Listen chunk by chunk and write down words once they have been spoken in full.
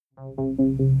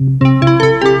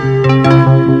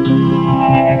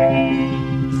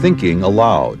Thinking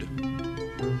Aloud.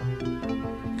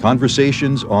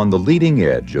 Conversations on the leading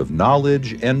edge of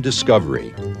knowledge and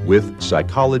discovery with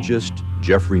psychologist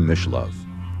Jeffrey Mishlove.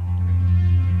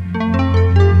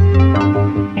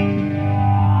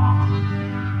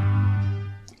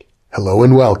 Hello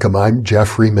and welcome. I'm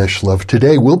Jeffrey Mishlove.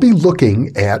 Today we'll be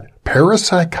looking at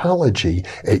parapsychology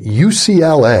at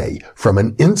UCLA from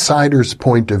an insider's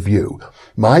point of view.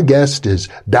 My guest is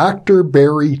Dr.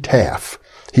 Barry Taff.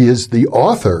 He is the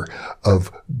author of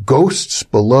Ghosts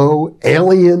Below,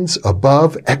 Aliens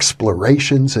Above,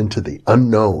 Explorations into the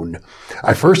Unknown.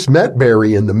 I first met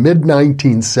Barry in the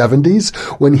mid-1970s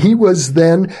when he was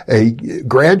then a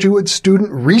graduate student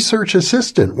research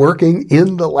assistant working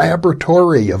in the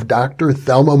laboratory of Dr.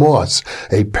 Thelma Moss,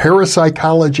 a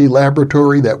parapsychology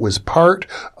laboratory that was part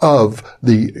of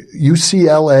the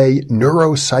UCLA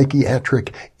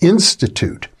Neuropsychiatric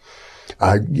Institute.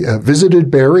 I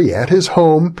visited Barry at his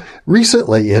home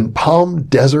recently in Palm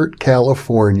Desert,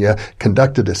 California,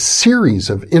 conducted a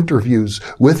series of interviews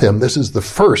with him. This is the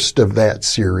first of that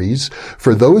series.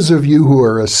 For those of you who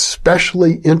are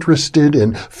especially interested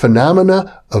in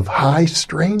phenomena of high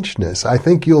strangeness, I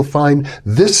think you'll find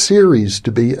this series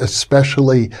to be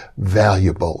especially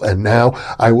valuable. And now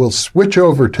I will switch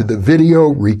over to the video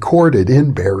recorded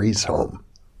in Barry's home.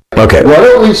 Okay. Why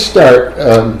don't we start,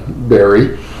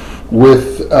 Barry,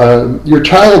 with your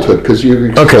childhood, because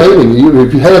you're explaining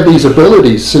you've had these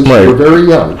abilities since you were very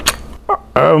young.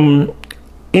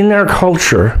 In our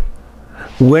culture,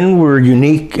 when we're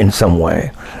unique in some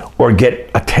way or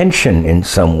get attention in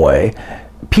some way,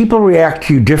 people react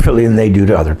to you differently than they do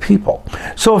to other people.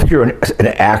 So if you're an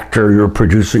actor, you're a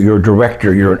producer, you're a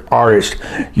director, you're an artist,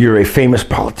 you're a famous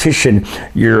politician,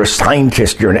 you're a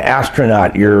scientist, you're an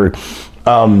astronaut, you're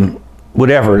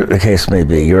whatever the case may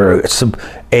be, you're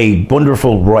a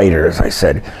wonderful writer, as I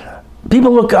said.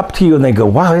 People look up to you and they go,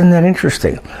 wow, isn't that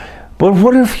interesting? But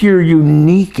what if you're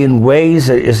unique in ways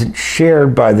that isn't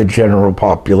shared by the general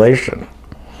population?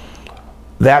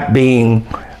 That being,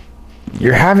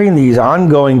 you're having these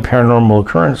ongoing paranormal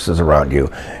occurrences around you.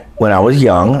 When I was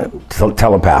young,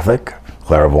 telepathic,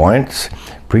 clairvoyance,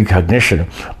 precognition.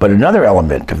 But another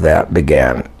element of that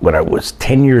began when I was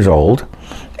 10 years old,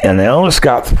 and I almost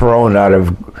got thrown out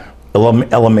of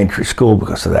elementary school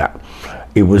because of that.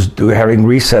 We were having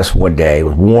recess one day, it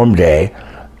was a warm day,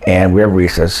 and we have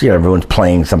recess, everyone's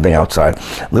playing something outside.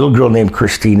 A little girl named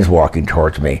Christine is walking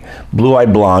towards me,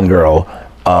 blue-eyed blonde girl,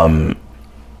 a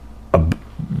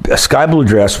sky blue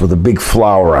dress with a big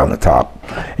flower on the top.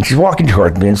 And she's walking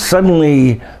towards me, and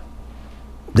suddenly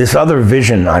this other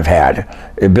vision I've had,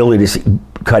 the ability to see,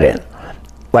 cut in.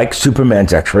 Like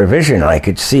Superman's X-ray vision. I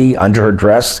could see under her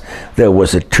dress there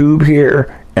was a tube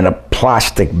here and a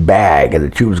plastic bag, and the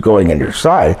tube was going into her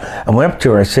side. I went up to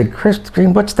her and I said,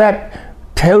 Christine, what's that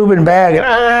tube and bag?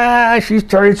 And she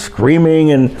started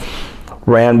screaming and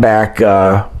ran back,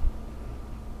 got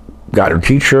her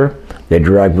teacher. They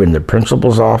dragged me in the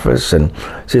principal's office, and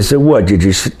she said, what did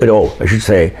you say? Oh, I should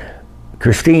say,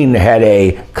 Christine had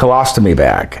a colostomy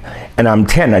bag, and I'm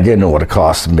 10, I didn't know what a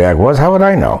colostomy bag was. How would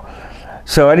I know?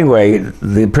 So anyway,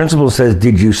 the principal says,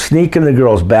 did you sneak in the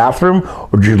girl's bathroom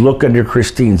or did you look under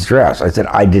Christine's dress? I said,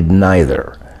 I did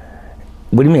neither.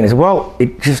 What do you mean? I said, well,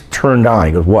 it just turned on.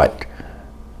 He goes, what?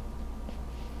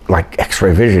 Like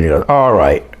X-ray vision. He goes, all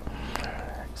right.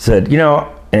 Said,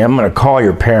 and I'm going to call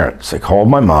your parents. I called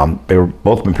my mom.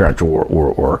 Both my parents were at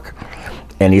work.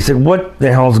 And he said, what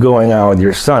the hell's going on with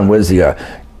your son? Was he a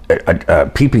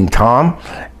peeping Tom?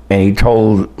 And he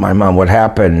told my mom what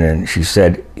happened, and she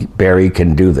said, Barry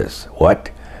can do this. What?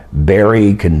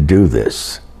 Barry can do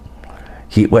this.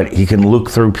 He can look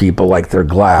through people like they're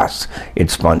glass.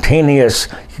 It's spontaneous.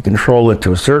 He can control it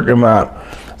to a certain amount.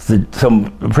 The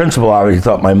principal obviously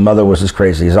thought my mother was as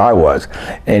crazy as I was.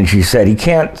 And she said, he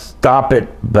can't stop it,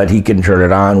 but he can turn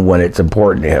it on when it's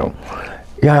important to him.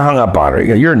 Yeah, I hung up on her.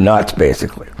 You're nuts,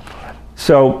 basically.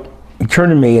 So he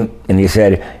turned to me and he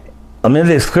said, let me make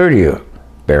this clear to you,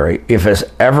 Barry, if this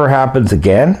ever happens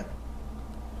again,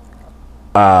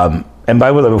 and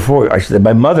by the way, before I said,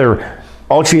 my mother,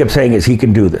 all she kept saying is, he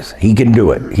can do this, he can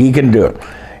do it, he can do it.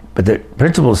 But the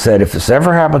principal said, if this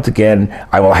ever happens again,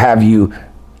 I will have you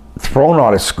thrown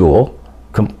out of school,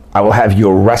 I will have you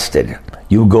arrested,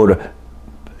 you go to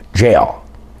jail.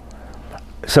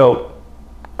 So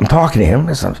I'm talking to him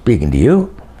as I'm speaking to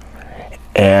you,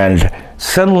 and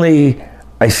suddenly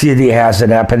I see that he has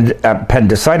an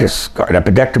appendicitis scar, an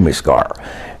appendectomy scar.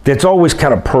 That's always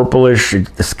kind of purplish.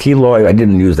 It's keloid. I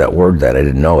didn't use that word then. I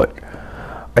didn't know it.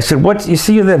 I said, what, you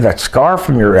see that scar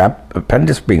from your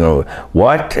appendix being,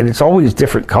 what? And it's always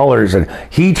different colors, and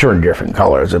he turned different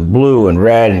colors, and blue and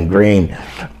red and green.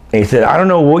 And he said, I don't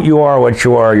know what you are,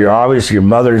 you're obviously, your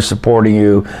mother's supporting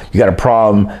you, you got a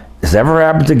problem. If this ever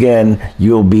happens again,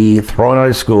 you'll be thrown out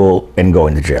of school and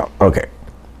going to jail. Okay.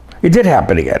 It did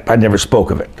happen again. I never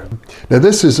spoke of it. Now,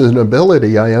 this is an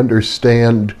ability I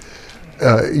understand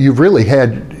you've really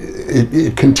had,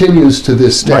 it continues to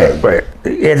this day. Right.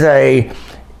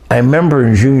 I remember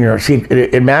in junior, see,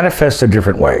 it manifests in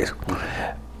different ways.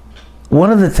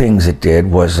 One of the things it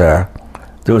did was, there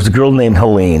was a girl named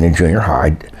Helene in junior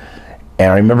high,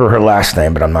 and I remember her last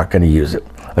name, but I'm not going to use it.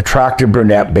 Attractive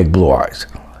brunette, big blue eyes.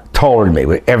 Taller than me,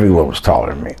 but everyone was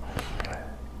taller than me.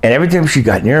 And every time she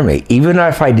got near me, even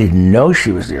if I didn't know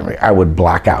she was near me, I would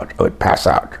black out. I would pass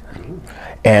out.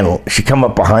 And she'd come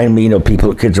up behind me,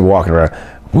 kids are walking around,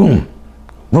 boom,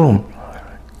 boom.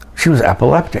 She was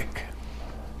epileptic.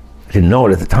 I didn't know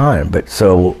it at the time, but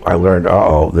so I learned,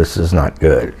 this is not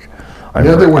good.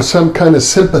 There was some kind of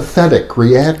sympathetic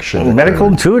reaction. Medical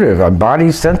intuitive, our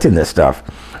body's sensing this stuff.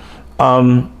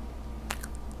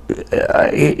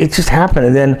 It just happened,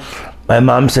 and then my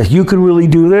mom says, you can really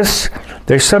do this?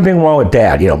 There's something wrong with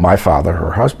Dad, my father,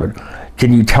 her husband.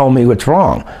 Can you tell me what's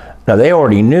wrong? Now, they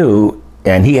already knew,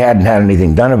 and he hadn't had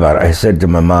anything done about it. I said to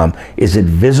my mom, is it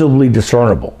visibly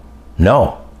discernible?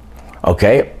 No.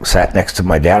 Okay, sat next to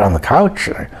my dad on the couch.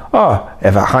 I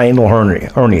have a hiatal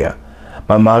hernia.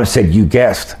 My mom said, you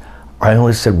guessed. I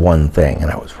only said one thing,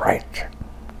 and I was right.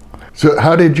 So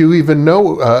how did you even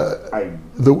know?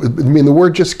 The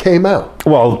word just came out.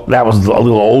 Well, that was a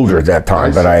little older at that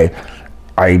time, but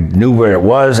I knew where it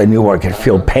was. I knew where I could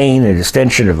feel pain and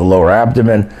distension of the lower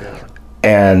abdomen,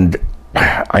 and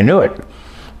I knew it.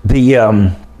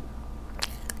 There's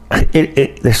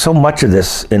so much of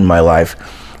this in my life.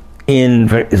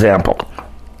 For example,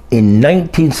 in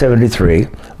 1973,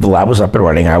 the lab was up and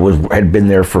running. I had been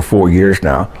there for 4 years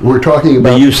now. We're talking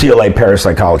about the UCLA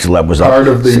Parapsychology Lab was part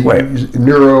of the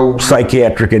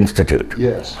Neuropsychiatric Institute.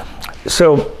 Yes.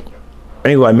 So,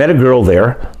 anyway, I met a girl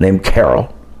there named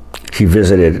Carol. She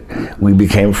visited. We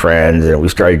became friends, and we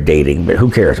started dating. But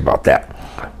who cares about that?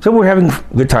 So we're having a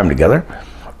good time together.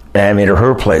 And I made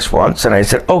her place once, and I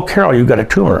said, "Oh, Carol, you got a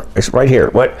tumor. It's right here.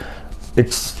 What?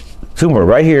 It's tumor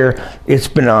right here. It's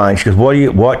benign." She goes,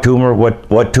 "What tumor?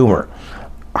 What tumor?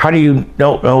 How do you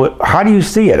know it? How do you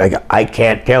see it?" I go, "I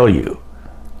can't tell you.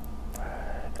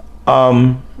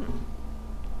 I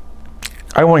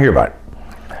don't want to hear about it."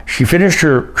 She finished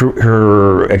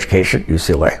her education at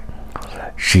UCLA.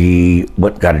 She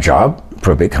got a job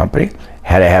for a big company.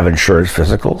 Had to have insurance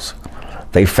physicals.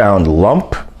 They found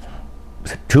lump,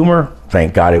 tumor.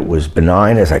 Thank God it was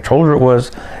benign, as I told her it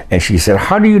was. And she said,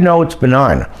 "How do you know it's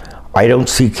benign?" "I don't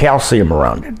see calcium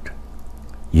around it."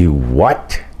 "You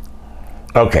what?"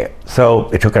 Okay, so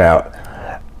they took it out.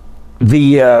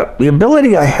 The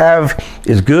ability I have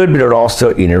is good, but it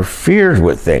also interferes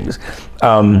with things.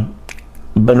 But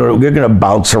we're going to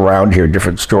bounce around here,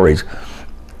 different stories.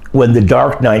 When The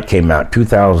Dark Knight came out,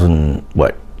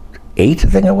 2008, I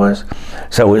think it was.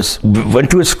 So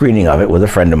went to a screening of it with a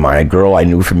friend of mine, a girl I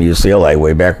knew from UCLA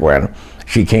way back when.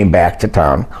 She came back to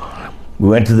town. We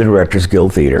went to the Directors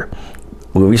Guild Theater.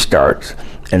 Movie starts,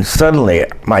 and suddenly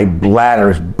my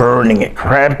bladder is burning it,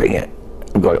 cramping it.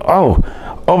 I'm going, oh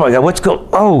my God, what's going?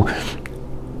 Oh,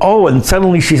 and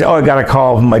suddenly she said, "Oh, I got a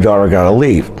call from my daughter, got to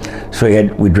leave." So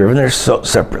we'd driven there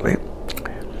separately.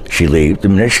 She leaves. The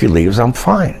minute she leaves, I'm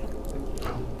fine.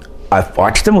 I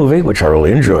watched the movie, which I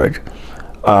really enjoyed.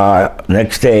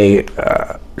 Next day,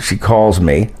 she calls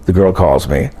me. The girl calls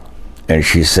me, and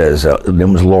she says, her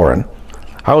name was Lauren.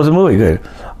 "How was the movie?" "Good."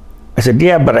 I said,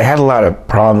 "Yeah, but I had a lot of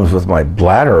problems with my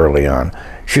bladder early on."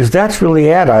 She goes, "That's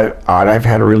really odd. I've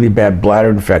had a really bad bladder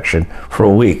infection for a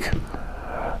week."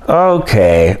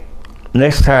 Okay,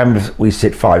 next time we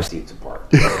sit 5 seats apart.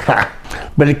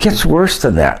 But it gets worse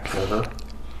than that. Uh-huh.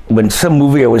 When some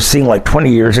movie I was seeing like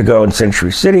 20 years ago in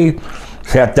Century City,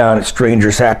 sat down, a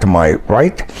stranger sat to my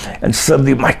right, and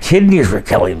suddenly my kidneys were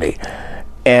killing me.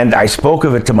 And I spoke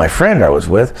of it to my friend I was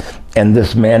with, and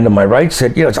this man to my right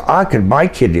said, "It's odd because my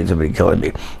kidneys have been killing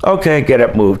me." Okay, get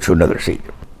up, move to another seat.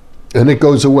 And it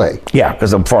goes away. Yeah,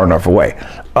 because I'm far enough away.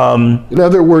 In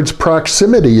other words,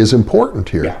 proximity is important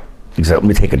here. Yeah, exactly.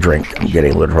 Let me take a drink. I'm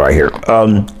getting a little dry here.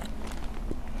 I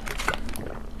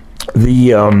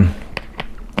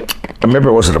remember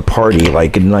I was at a party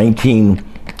like in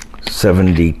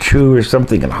 1972 or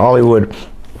something in Hollywood.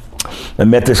 I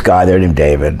met this guy there named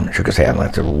David. I shook his hand and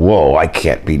I said, "Whoa, I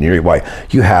can't be near you. Why?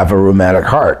 You have a rheumatic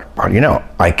heart." "How do you know?"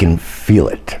 "I can feel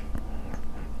it."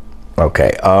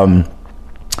 Okay.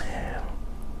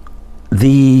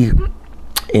 in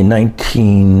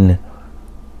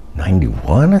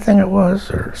 1991, I think it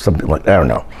was, or something like that, I don't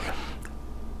know.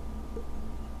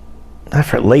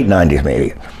 Late 90s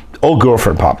maybe. Old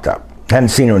girlfriend popped up. Hadn't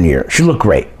seen her in a year. She looked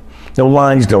great. No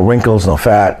lines, no wrinkles, no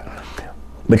fat.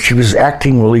 But she was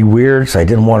acting really weird, so I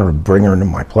didn't want to bring her into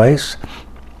my place.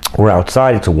 We're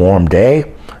outside, it's a warm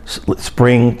day,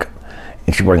 spring,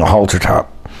 and she's wearing a halter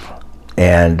top.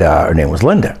 And her name was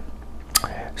Linda.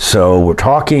 So we're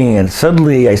talking, and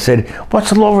suddenly I said,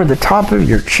 "What's all over the top of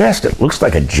your chest? It looks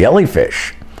like a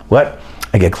jellyfish." What?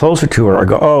 I get closer to her, I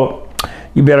go, "Oh,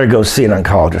 you better go see an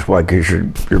oncologist." Why? Because your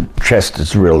chest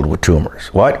is riddled with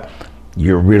tumors. What?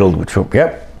 You're riddled with tumors.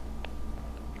 Yep.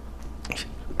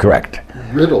 Correct.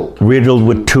 Riddled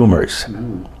with tumors.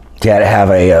 You had to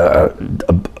have a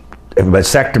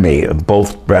mastectomy.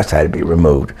 Both breasts had to be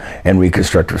removed and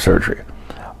reconstructive surgery.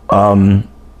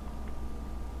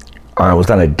 I was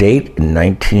on a date in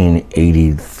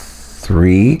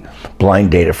 1983,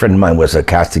 blind date. A friend of mine was a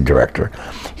casting director.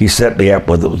 He set me up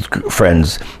with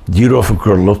friends. Beautiful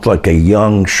girl, looked like a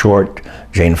young, short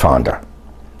Jane Fonda.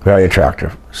 Very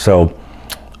attractive. So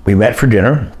we met for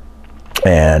dinner,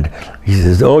 and he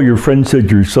says, "Oh, your friend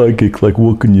said you're psychic. Like,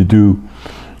 what can you do?"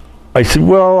 I said,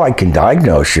 "Well, I can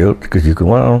diagnose you, because you can,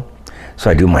 well."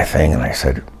 So I do my thing, and I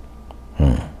said,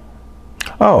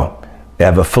 "Oh, you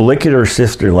have a follicular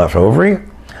cyst in your left ovary,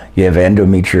 you have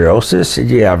endometriosis, and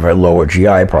you have a lower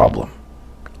GI problem."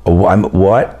 Oh,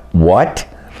 what?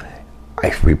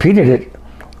 I repeated it.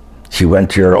 She went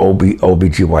to your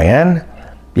OBGYN.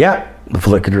 Yeah, the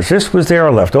follicular cyst was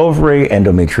there, left ovary,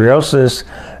 endometriosis.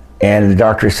 And the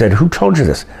doctor said, "Who told you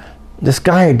this?" This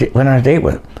guy I went on a date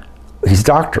with. He's a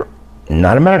doctor,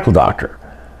 not a medical doctor.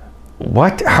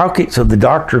 What? How can, so the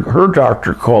doctor, her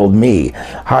doctor called me.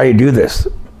 "How do you do this?"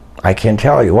 "I can't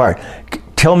tell you." "Why?"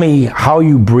 "Tell me how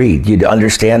you breathe. You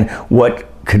understand what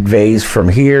conveys from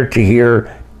here to here?"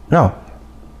 No.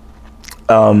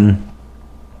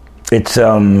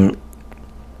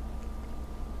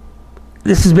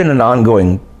 This has been an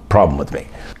ongoing problem with me.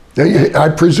 I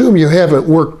presume you haven't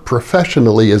worked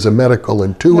professionally as a medical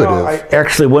intuitive. No,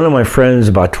 actually, one of my friends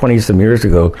about 20-some years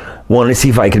ago wanted to see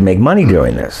if I could make money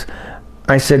doing this.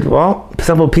 I said, "Well,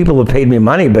 several people have paid me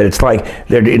money, but it's like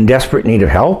they're in desperate need of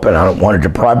help, and I don't want to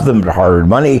deprive them of hard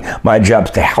money. My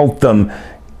job's to help them."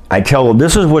 I tell them,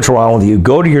 "This is what's wrong with you.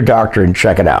 Go to your doctor and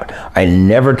check it out." I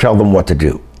never tell them what to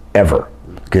do, ever,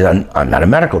 because I'm not a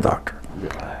medical doctor.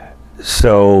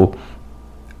 So,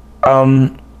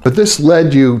 but this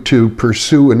led you to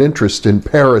pursue an interest in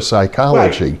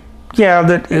parapsychology. Right. Yeah,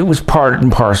 that it was part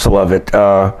and parcel of it.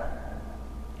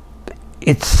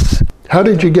 How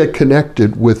did you get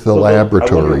connected with the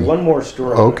laboratory? One more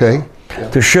story. Okay.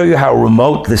 To show you how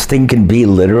remote this thing can be,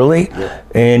 literally.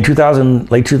 In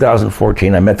late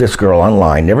 2014, I met this girl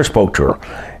online, never spoke to her,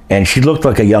 and she looked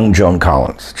like a young Joan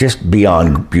Collins, just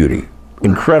beyond beauty.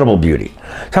 Incredible beauty.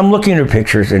 So I'm looking at her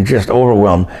pictures and just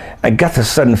overwhelmed. I got this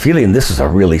sudden feeling this is a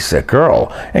really sick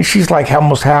girl, and she's like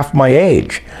almost half my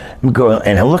age. I'm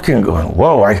looking and going,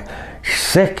 "Whoa, she's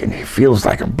sick," and it feels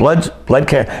like her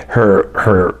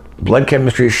her blood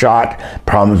chemistry is shot.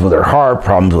 Problems with her heart,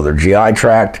 problems with her GI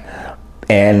tract,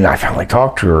 and I finally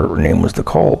talked to her. Her name was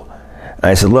Nicole, and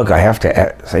I said, "Look, I have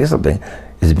to say something.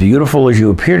 As beautiful as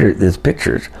you appeared in these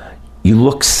pictures, you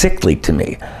look sickly to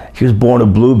me." She was born a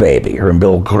blue baby. Her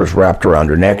umbilical cord was wrapped around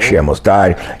her neck. She almost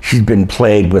died. She's been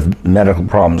plagued with medical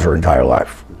problems her entire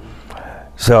life.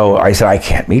 So I said, "I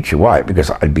can't meet you." Why?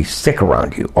 Because I'd be sick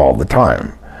around you all the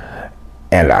time.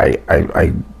 And I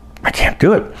can't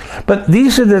do it. But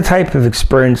these are the type of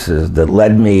experiences that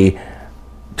led me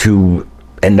to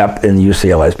end up in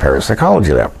UCLA's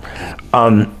parapsychology lab.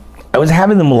 I was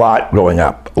having them a lot growing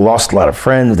up. Lost a lot of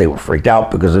friends. They were freaked out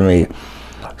because of me.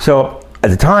 So at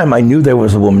the time, I knew there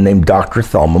was a woman named Dr.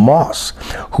 Thelma Moss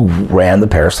who ran the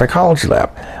parapsychology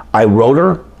lab. I wrote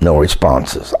her, no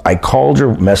responses. I called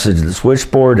her, messaged the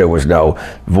switchboard. There was no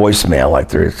voicemail like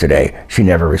there is today. She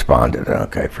never responded.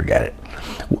 Okay, forget it.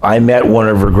 I met one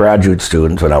of her graduate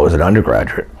students when I was an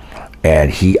undergraduate,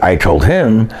 and I told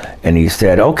him, and he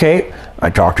said, "Okay." I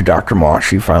talked to Dr. Moss.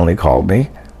 She finally called me,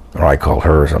 or I called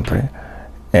her or something.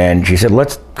 And she said,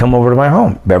 "Let's come over to my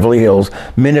home, Beverly Hills,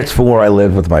 minutes from where I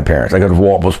lived with my parents. I could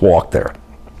just walk there."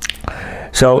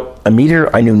 So I meet her.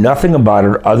 I knew nothing about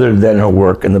her other than her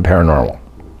work in the paranormal.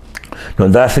 Knew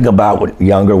nothing about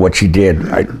what she did.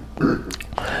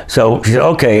 So she said,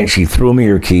 "Okay," and she threw me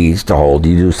her keys to hold.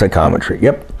 "You do psychometry?"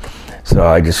 "Yep." So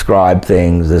I described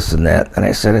things, this and that, and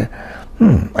I said,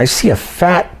 I see a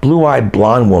fat, blue-eyed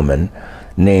blonde woman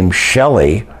named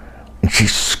Shelley, and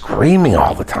she's screaming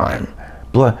all the time.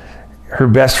 her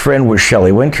best friend was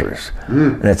Shelley Winters.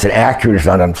 And that's an accurate, if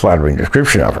not unflattering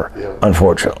description of her,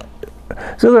 unfortunately.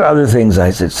 So there are other things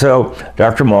I said. So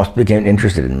Dr. Moss became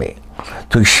interested in me.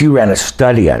 So she ran a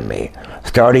study on me,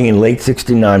 starting in late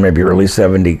 69, maybe early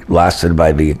 70, lasted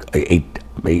by the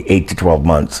 8 to 12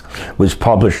 months, was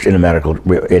published in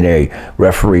a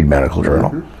refereed medical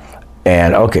journal.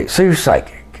 And okay, so you're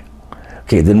psychic.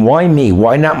 Okay, then why me?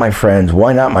 Why not my friends?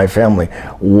 Why not my family?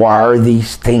 Why are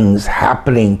these things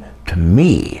happening to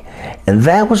me? And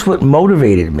that was what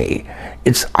motivated me.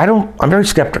 I'm very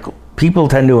skeptical. People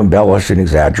tend to embellish and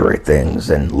exaggerate things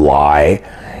and lie.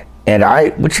 And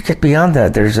once you get beyond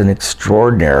that, there's something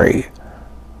extraordinary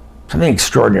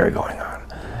going on.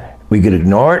 We could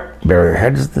ignore it, bury our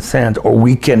heads in the sand, or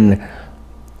we can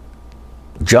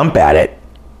jump at it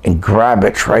and grab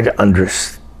it, try to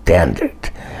understand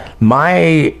it.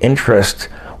 My interest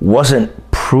wasn't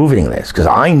proving this, because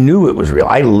I knew it was real.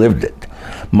 I lived it.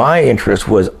 My interest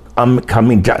was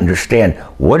coming to understand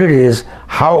what it is,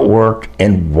 how it worked,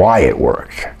 and why it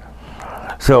worked.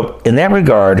 So in that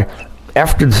regard,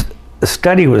 after the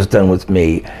study was done with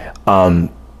me,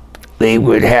 they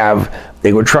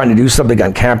were trying to do something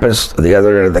on campus, the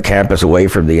other end of the campus away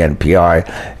from the NPI,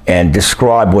 and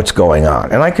describe what's going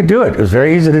on. And I could do it. It was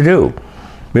very easy to do.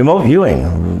 Remote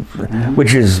viewing,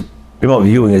 remote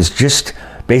viewing is just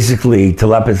basically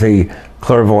telepathy,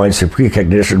 clairvoyance, and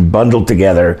precognition bundled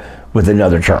together with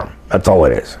another term. That's all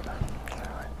it is.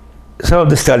 So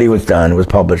the study was done, it was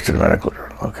published in a medical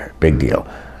journal. Okay, big deal.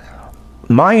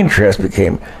 My interest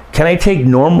became, can I take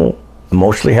normal,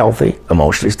 emotionally healthy,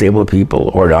 emotionally stable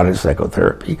people who are not in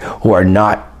psychotherapy, who are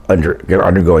not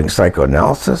undergoing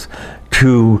psychoanalysis,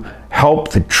 to help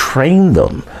to train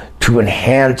them to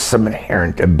enhance some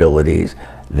inherent abilities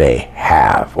they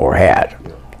have or had?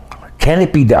 Can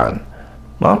it be done?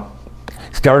 Well,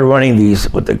 started running these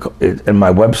in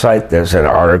my website. There's an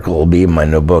article, will be in my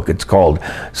new book. It's called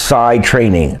Learned Psi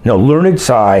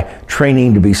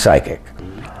Training to be Psychic.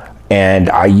 And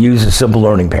I use a simple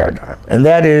learning paradigm. And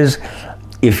that is,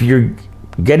 if you're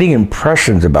getting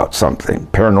impressions about something,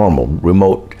 paranormal,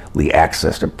 remotely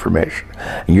accessed information,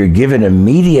 and you're given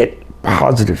immediate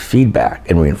positive feedback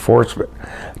and reinforcement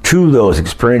to those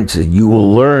experiences, you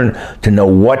will learn to know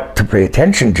what to pay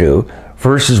attention to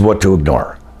versus what to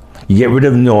ignore. You get rid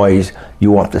of the noise,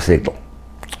 you want the signal.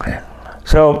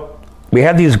 So we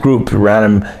had these groups,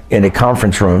 ran them in a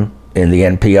conference room in the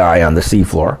NPI on the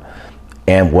seafloor,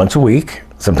 and once a week,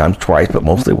 sometimes twice, but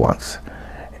mostly once.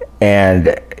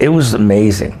 And it was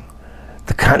amazing.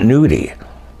 The continuity,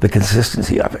 the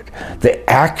consistency of it, the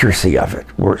accuracy of it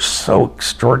were so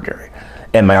extraordinary.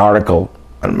 And my article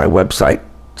on my website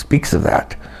speaks of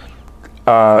that.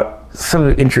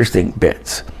 Some interesting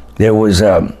bits. There was,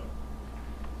 there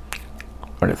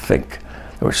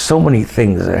were so many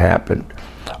things that happened.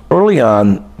 Early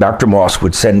on, Dr. Moss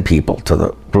would send people to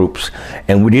the groups,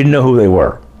 and we didn't know who they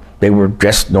were. They were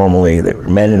dressed normally. They were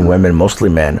men and women, mostly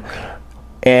men.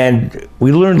 And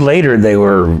we learned later they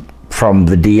were from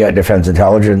the Defense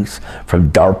Intelligence,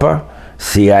 from DARPA,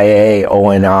 CIA,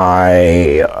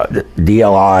 ONI,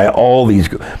 DLI, all these,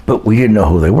 but we didn't know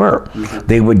who they were.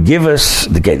 They would give us,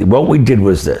 what we did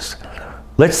was this.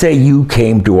 Let's say you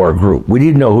came to our group. We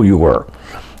didn't know who you were.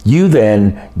 You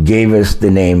then gave us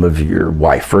the name of your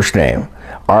wife, first name.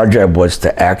 Our job was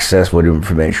to access what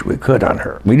information we could on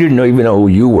her. We didn't even know who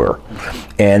you were.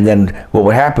 And then what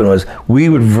would happen was we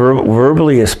would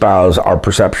verbally espouse our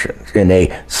perceptions in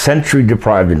a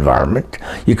sensory-deprived environment.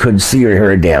 You couldn't see or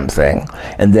hear a damn thing.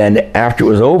 And then after it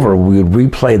was over, we would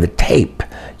replay the tape.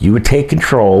 You would take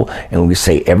control, and we would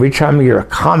say, every time you hear a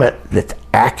comment that's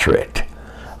accurate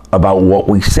about what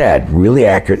we said, really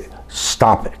accurate,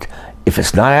 stop it. If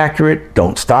it's not accurate,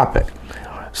 don't stop it.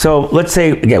 So let's say,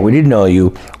 again, we didn't know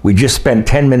you. We just spent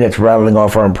 10 minutes rattling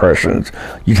off our impressions.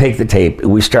 You take the tape,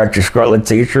 we start to scroll. Let's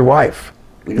say it's your wife.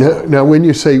 Now, when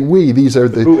you say we, these are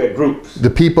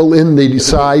the people in the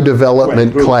Psi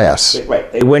development class. Right.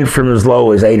 They went from as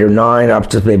low as 8 or 9 up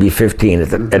to maybe 15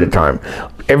 at a time.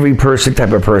 Every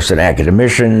type of person,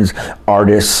 academicians,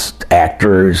 artists,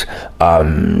 actors,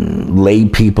 lay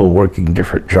people working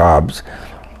different jobs.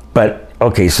 But,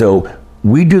 okay, so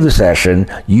we do the session,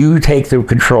 you take the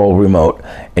control remote,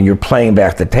 and you're playing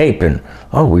back the tape, and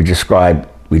we describe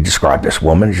this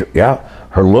woman,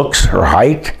 her looks, her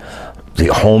height, the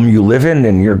home you live in,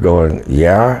 and you're going,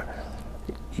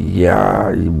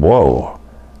 whoa.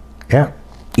 Yeah,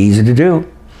 easy to do.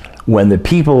 When the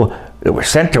people that were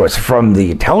sent to us from the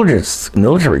intelligence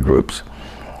military groups,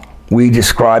 we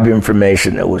described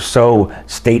information that was so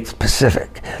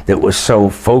state-specific, that was so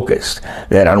focused,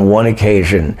 that on one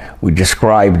occasion we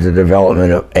described the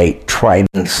development of a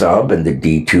Trident sub and the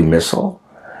D-2 missile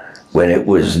when it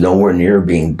was nowhere near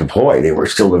being deployed. They were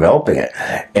still developing it.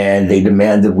 And they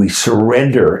demanded we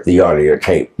surrender the audio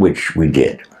tape, which we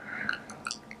did.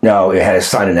 Now, it had to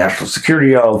sign a national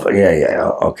security oath.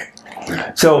 Okay.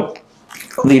 So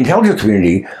the intelligence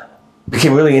community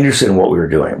became really interested in what we were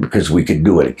doing because we could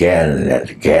do it again and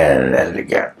again and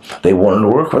again. They wanted to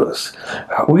work with us.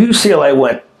 UCLA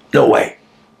went, no way.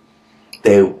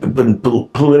 They've been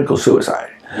political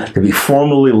suicide. To be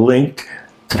formally linked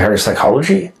to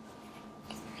parapsychology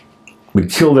would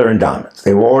kill their endowments.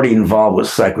 They were already involved with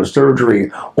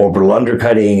psychosurgery, orbital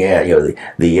undercutting, and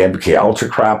the MK Ultra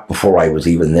crap before I was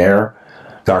even there.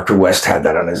 Dr. West had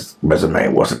that on his resume.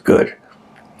 It wasn't good.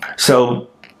 So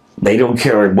they don't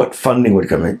care what funding would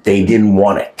come in. They didn't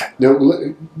want it. Now,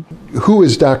 who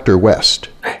is Dr. West?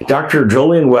 Dr.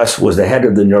 Julian West was the head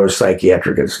of the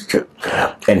Neuropsychiatric Institute,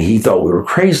 and he thought we were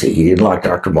crazy. He didn't like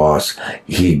Dr. Moss.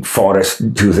 He fought us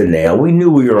tooth and nail. We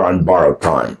knew we were on borrowed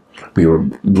time. We were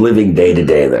living day to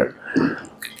day there.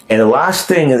 And the last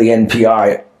thing the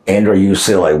NPI and or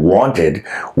UCLA wanted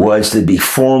was to be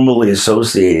formally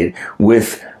associated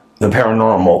with the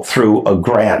paranormal through a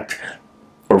grant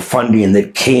or funding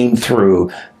that came through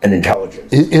an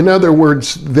intelligence. In other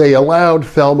words, they allowed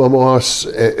Thelma Moss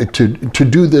to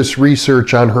do this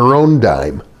research on her own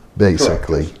dime,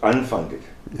 basically. Correct. Unfunded.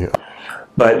 Yeah.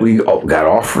 But we got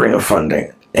offering of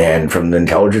funding, and from the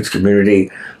intelligence community,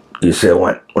 UCLA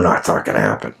went, well, no, it's not going to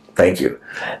happen. Thank you.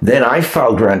 Then I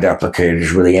filed grant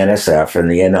applications with the NSF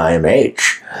and the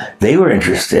NIMH. They were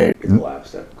interested.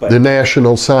 The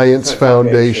National Science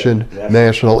Foundation,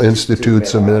 National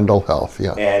Institutes of Mental Health,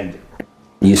 yeah. And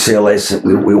UCLA said,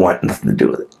 we want nothing to do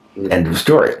with it. End of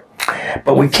story.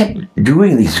 But we kept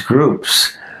doing these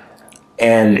groups,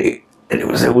 and it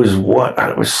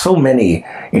was so many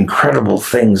incredible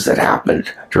things that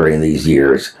happened during these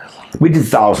years. We did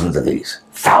thousands of these,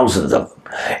 thousands of them.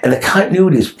 And the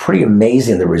continuity is pretty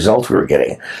amazing, the results we were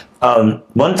getting.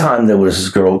 One time there was this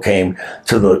girl who came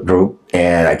to the group,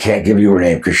 and I can't give you her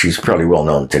name because she's probably well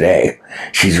known today.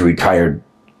 She's a retired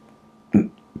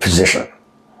physician.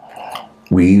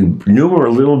 We knew her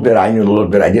a little bit. I knew a little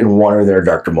bit. I didn't want her there.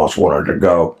 Dr. Moss wanted her to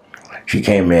go. She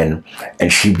came in,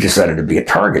 and she decided to be a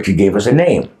target. She gave us a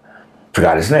name.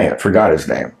 Forgot his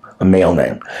name. A male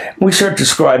name. We start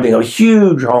describing a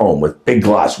huge home with big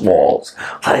glass walls,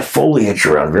 a lot of foliage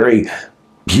around, very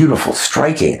beautiful,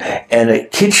 striking, and a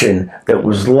kitchen that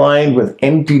was lined with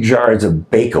empty jars of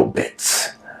Bako bits.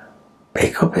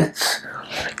 Bako bits?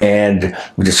 And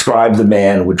we described the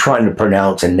man. We're trying to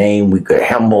pronounce a name. We could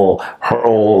Hemmel,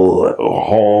 Hurl,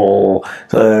 Hall.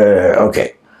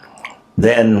 Okay.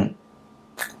 Then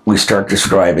we start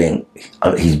describing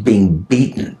he's being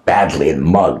beaten badly and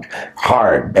mugged,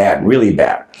 hard, bad, really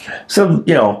bad. So,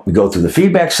 we go through the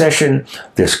feedback session.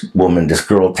 This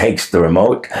girl takes the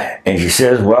remote, and she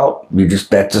says, well,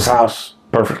 that's his house.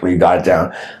 Perfectly, you got it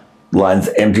down. Lines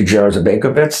empty jars of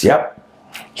Bako bits. Yep.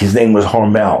 His name was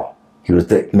Hormel. He was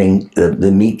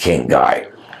the Meat King guy.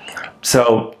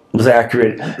 So it was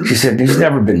accurate. She said, he's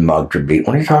never been mugged or beaten.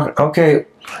 What are you talking? Okay.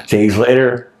 Days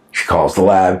later, she calls the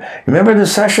lab. Remember the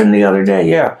session the other day?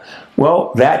 Yeah.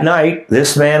 Well, that night,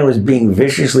 this man was being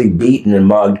viciously beaten and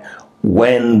mugged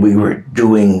when we were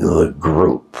doing the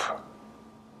group.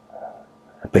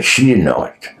 But she didn't know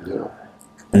it. Yeah.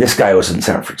 And this guy was in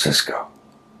San Francisco.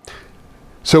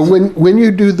 So when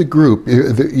you do the group,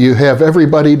 you have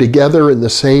everybody together in the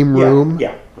same room?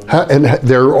 Yeah. And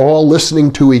they're all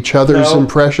listening to each other's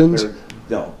impressions?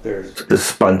 They're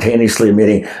spontaneously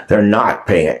admitting they're not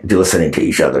listening to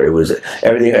each other. It was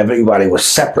everybody was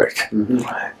separate. Mm-hmm.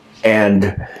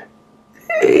 And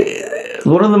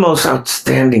one of the most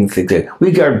outstanding things,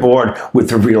 we got bored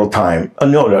with the real time.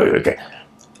 Okay.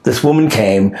 This woman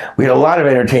came. We had a lot of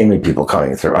entertainment people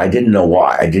coming through. I didn't know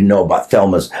why. I didn't know about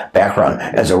Thelma's background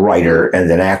as a writer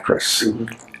and an actress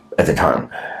at the time.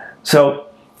 So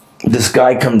this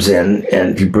guy comes in,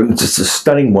 and he brings us this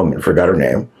stunning woman, forgot her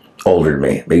name, older than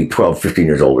me, maybe 12, 15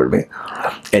 years older than me.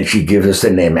 And she gives us the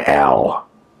name Al.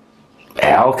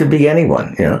 Al could be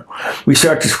anyone, We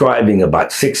start describing about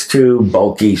 6'2",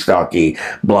 bulky, stocky,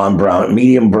 blonde, brown,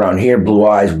 medium brown hair, blue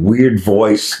eyes, weird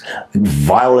voice,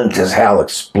 violent as hell,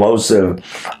 explosive,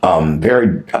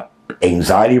 very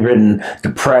anxiety-ridden,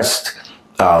 depressed,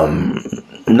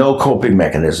 no coping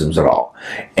mechanisms at all.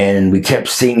 And we kept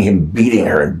seeing him beating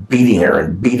her and beating her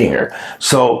and beating her.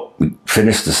 So we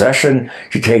finished the session.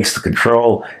 She takes the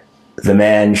control. The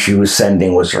man she was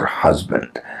sending was her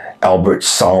husband, Albert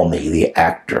Salmi, the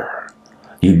actor.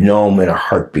 You'd know him in a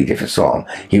heartbeat if you saw him.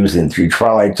 He was in 3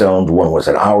 Twilight Zones. One was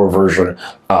an hour version.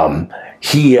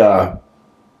 He got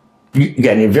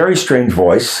a very strange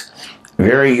voice.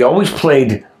 He always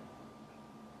played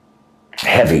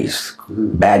heavies,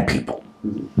 bad people,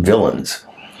 villains.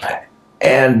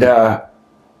 And,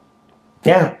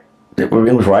 it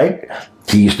was right.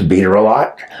 He used to beat her a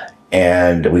lot.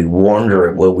 And we warned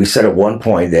her, we said at one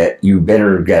point that you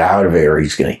better get out of here or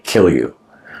he's going to kill you.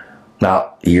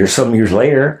 Now, some years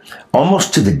later,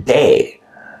 almost to the day,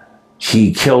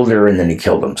 he killed her and then he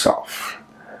killed himself.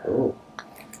 Oh.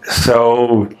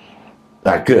 So,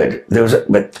 not good.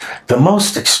 But the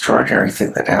most extraordinary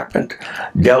thing that happened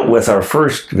dealt with our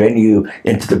first venue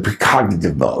into the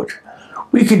precognitive mode.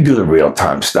 We could do the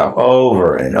real-time stuff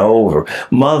over and over,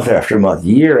 month after month,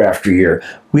 year after year.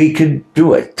 We could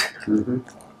do it. Mm-hmm.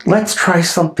 Let's try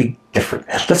something different.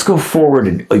 Let's go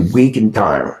forward a week in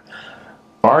time.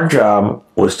 Our job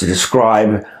was to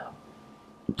describe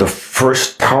the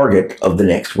first target of the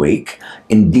next week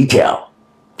in detail.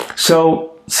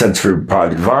 So, sensory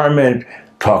product environment,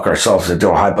 talk ourselves into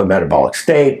a hypometabolic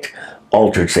state,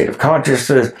 altered state of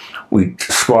consciousness. We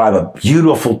describe a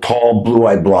beautiful, tall,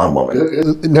 blue-eyed blonde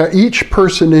woman. Now, each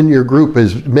person in your group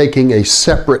is making a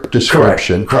separate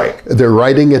description. Correct. They're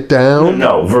writing it down?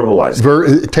 No,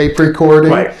 verbalizing. Tape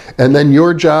recording? Right. And then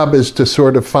your job is to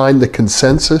sort of find the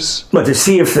consensus? But to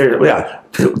see if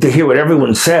to hear what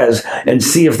everyone says and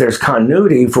see if there's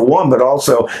continuity for one, but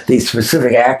also the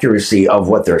specific accuracy of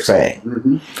what they're saying.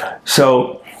 Mm-hmm.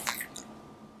 So,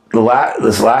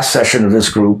 this last session of this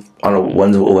group on a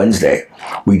Wednesday,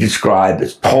 we described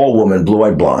this tall woman,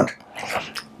 blue-eyed blonde,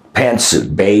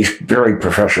 pantsuit, beige, very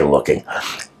professional looking.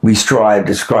 We described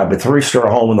a 3-star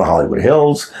home in the Hollywood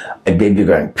Hills, a baby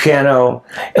grand piano,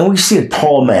 and we see a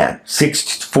tall man,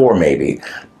 6'4" maybe,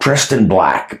 dressed in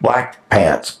black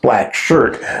pants, black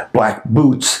shirt, black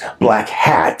boots, black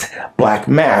hat, black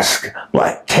mask,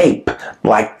 black tape,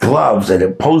 black gloves, an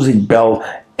imposing belt,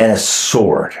 and a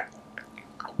sword.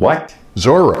 What?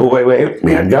 Zorro. Oh, wait,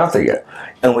 we hadn't got there yet.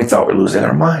 And we thought we were losing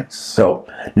our minds. So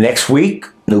next week,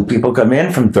 new people come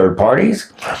in from third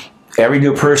parties. Every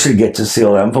new person gets a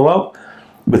sealed envelope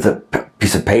with a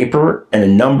piece of paper and a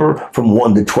number from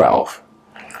 1 to 12.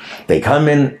 They come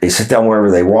in, they sit down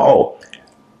wherever they want. Oh,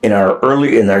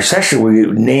 in our session, we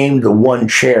named the one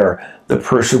chair the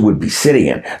person would be sitting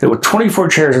in. There were 24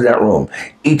 chairs in that room.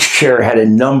 Each chair had a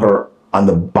number on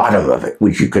the bottom of it,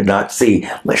 which you could not see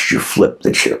unless you flipped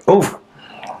the chair over.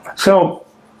 So,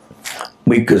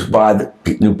 week goes by, the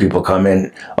new people come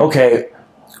in. Okay,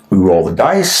 we roll the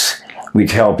dice. We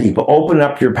tell people, open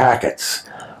up your packets.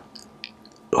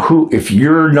 If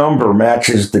your number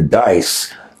matches the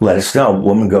dice, let us know. The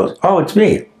woman goes, oh, it's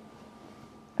me.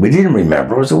 We didn't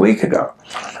remember, it was a week ago.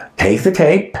 Take the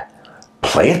tape,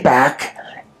 play it back.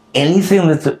 Anything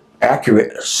that's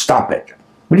accurate, stop it.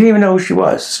 We didn't even know who she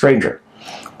was, stranger.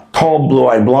 Tall,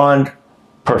 blue-eyed blonde,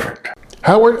 perfect.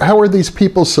 How are these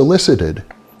people solicited?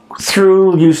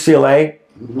 Through UCLA,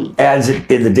 ads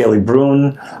in the Daily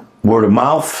Bruin, word of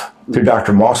mouth, through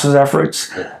Dr. Moss's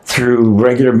efforts, through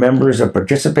regular members that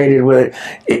participated with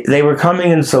it. They were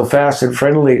coming in so fast and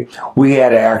friendly, we had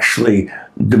to actually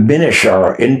diminish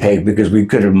our intake because we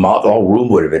could have, the whole room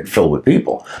would have been filled with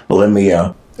people. But let me...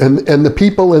 And the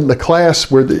people in the class,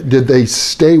 did they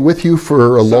stay with you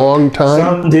for a long time?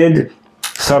 Some did,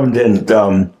 some didn't.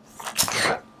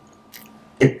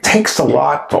 It takes a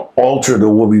lot to alter the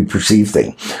way we perceive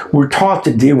things. We're taught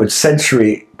to deal with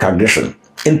sensory cognition,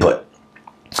 input.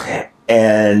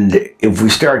 And if we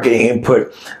start getting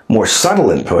input, more subtle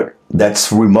input,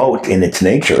 that's remote in its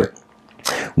nature,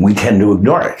 we tend to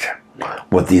ignore it.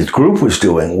 What this group was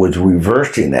doing was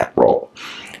reversing that role.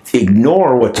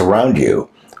 Ignore what's around you.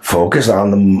 Focus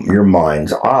on your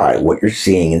mind's eye, what you're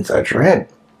seeing inside your head.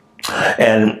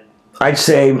 And I'd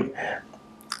say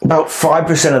about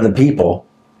 5% of the people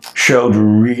showed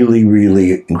really,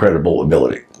 really incredible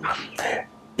ability.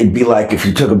 It'd be like if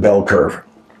you took a bell curve.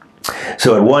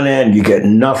 So at one end, you get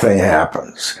nothing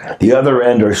happens. The other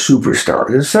end are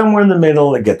superstars. And somewhere in the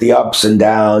middle, they get the ups and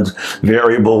downs,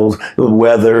 variables, the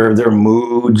weather, their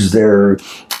moods, their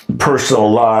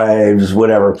personal lives,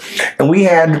 whatever. And we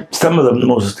had one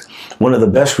of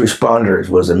the best responders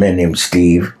was a man named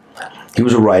Steve. He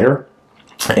was a writer.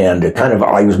 And he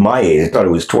was my age. I thought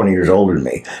he was 20 years older than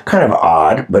me. Kind of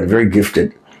odd, but very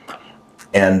gifted.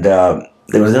 And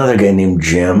there was another guy named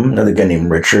Jim, another guy named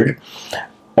Richard.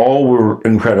 All were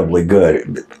incredibly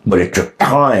good, but it took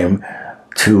time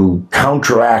to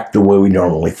counteract the way we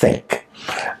normally think.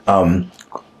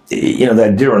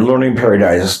 that different learning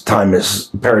paradigm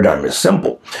is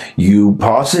simple. You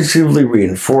positively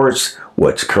reinforce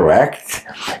what's correct.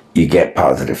 You get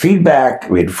positive feedback,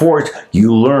 reinforce.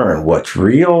 You learn what's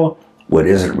real, what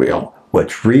isn't real.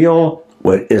 What's real,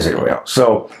 what isn't real.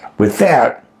 So with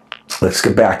that, let's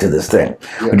get back to this thing.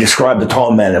 Yeah. We described the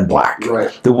tall man in black.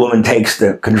 Right. The woman takes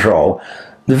the control.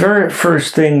 The very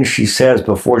first thing she says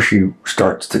before she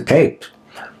starts the tape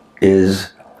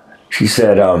is, she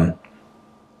said,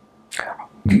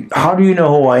 how do you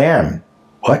know who I am?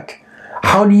 What?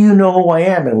 How do you know who I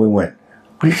am? And we went,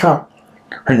 what are you talking?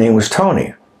 Her name was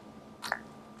Tony.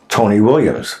 Tony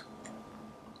Williams.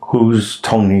 Who's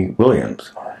Tony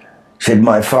Williams? She said,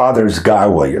 my father's Guy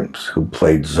Williams, who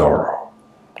played Zorro.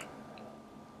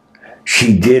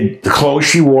 The clothes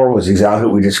she wore was exactly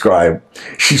what we described.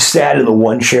 She sat in the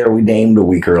one chair we named a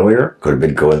week earlier. Could have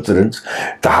been coincidence.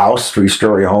 The house,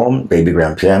 3-story home, baby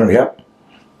grand piano, yep.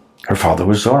 Her father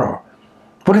was Zorro.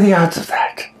 What are the odds of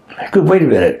that? Good, wait a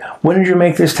minute. When did you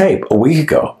make this tape? A week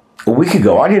ago. A week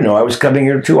ago. I didn't know I was coming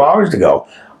here 2 hours ago.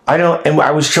 And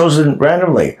I was chosen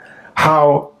randomly.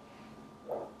 How?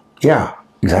 Yeah,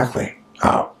 exactly.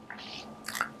 How?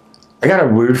 I got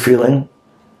a weird feeling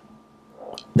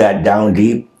that down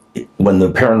deep, when the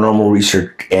paranormal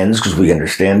research ends, because we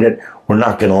understand it, we're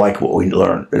not going to like what we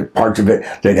learn. Parts of it,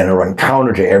 they're going to run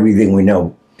counter to everything we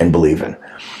know and believe in.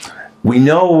 We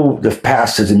know the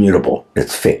past is immutable.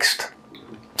 It's fixed.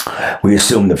 We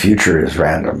assume the future is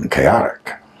random and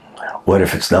chaotic. What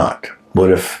if it's not?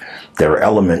 What if there are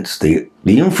elements, the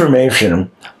information?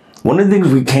 One of the things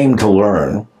we came to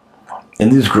learn in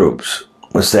these groups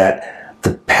was that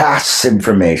the past's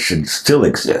information still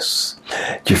exists.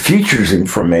 The future's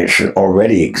information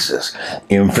already exists.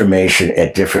 Information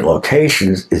at different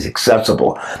locations is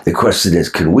accessible. The question is,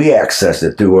 can we access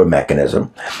it through a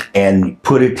mechanism and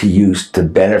put it to use to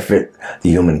benefit the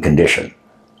human condition?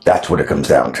 That's what it comes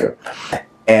down to.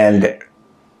 And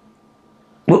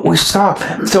what we saw,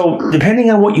 so depending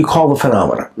on what you call the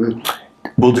phenomenon,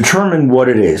 will determine what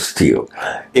it is to you.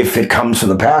 If it comes from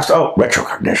the past,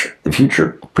 retrocognition. The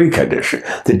future, precognition.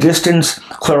 The distance,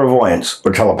 clairvoyance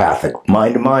or telepathic.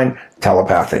 Mind to mind,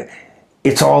 telepathic.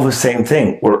 It's all the same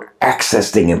thing. We're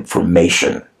accessing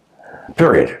information.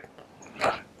 Period.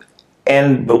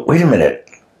 But wait a minute.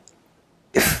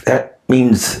 If that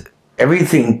means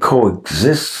everything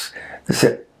coexists, they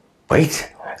said,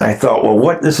 wait. And I thought,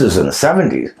 well, this is in the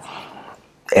 70s.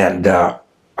 And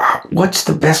what's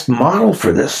the best model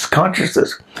for this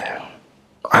consciousness?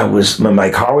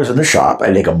 My car was in the shop.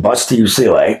 I take a bus to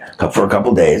UCLA for a couple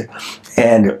of days,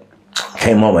 and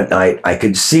came home at night. I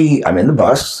could see, I'm in the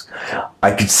bus.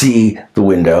 I could see the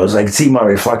windows. I could see my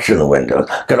reflection in the windows.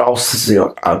 I could also see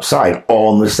outside,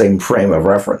 all in the same frame of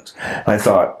reference. And I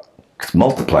thought, it's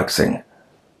multiplexing.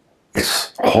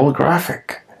 It's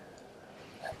holographic.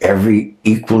 Every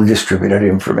equally distributed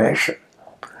information.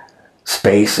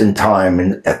 Space and time,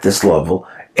 and at this level,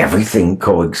 everything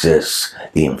coexists.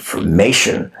 The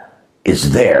information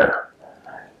is there.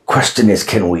 Question is,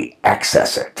 can we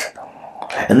access it?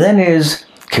 And then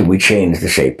can we change the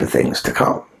shape of things to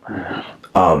come?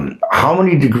 How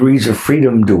many degrees of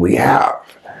freedom do we have?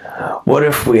 What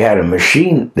if we had a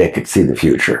machine that could see the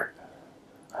future,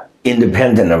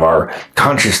 independent of our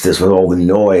consciousness with all the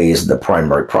noise, the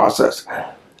primary process?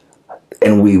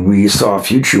 And we saw a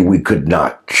future we could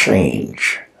not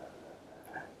change.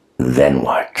 Then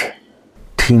what?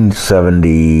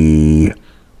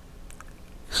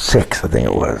 1976, I think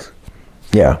it was.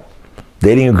 Yeah.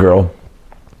 Dating a girl.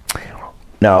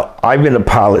 Now, I've been a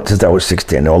pilot since I was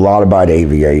 16. I know a lot about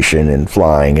aviation and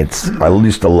flying. I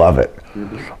used to love it.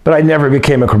 But I never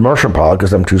became a commercial pilot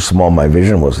because I'm too small. My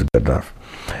vision wasn't good enough.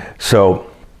 So,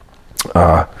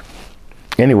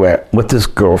 anyway, with this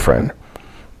girlfriend,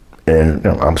 and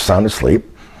I'm sound asleep,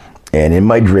 and in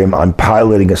my dream, I'm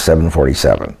piloting a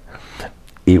 747.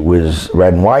 It was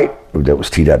red and white. That was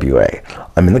TWA.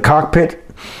 I'm in the cockpit.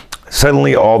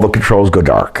 Suddenly, all the controls go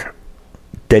dark.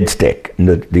 Dead stick. And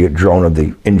the drone of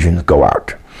the engines go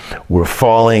out. We're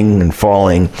falling and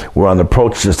falling. We're on the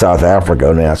approach to South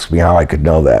Africa, and they asked me how I could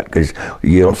know that, because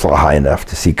you don't fly high enough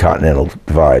to see continental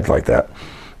divides like that.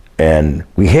 And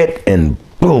we hit, and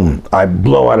boom, I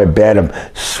blow out of bed. I'm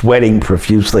sweating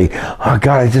profusely. Oh,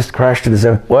 God, I just crashed into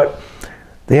the... What?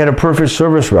 They had a perfect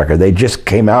service record. They just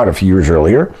came out a few years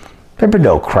earlier. There have been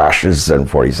no crashes,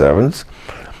 747s.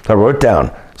 So I wrote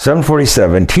down,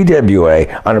 747 TWA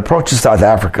on approach to South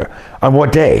Africa. On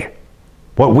what day?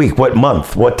 What week? What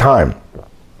month? What time?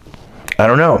 I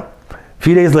don't know. A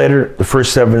few days later, the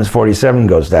first 747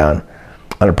 goes down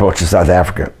on approach to South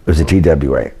Africa. It was a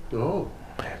TWA. Oh.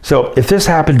 So if this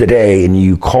happened today and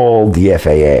you called the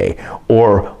FAA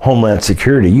or Homeland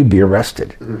Security, you'd be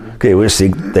arrested. Okay, we see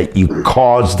that you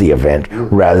caused the event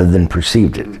rather than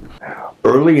perceived it.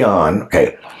 Early on,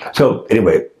 okay, so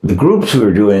anyway, the groups we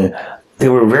were doing, they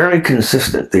were very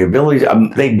consistent. The ability,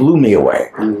 they blew me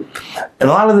away. And a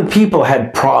lot of the people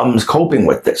had problems coping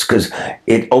with this because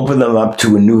it opened them up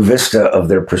to a new vista of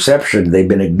their perception they've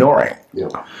been ignoring. Yeah.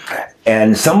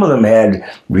 And some of them had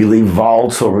really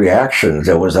volatile reactions.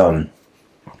 There was a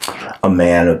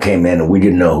man who came in and we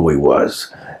didn't know who he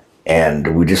was.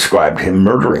 And we described him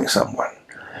murdering someone.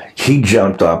 He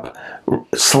jumped up,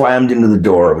 slammed into the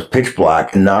door, it was pitch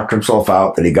black, and knocked himself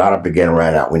out. Then he got up again and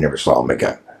ran out. We never saw him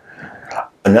again.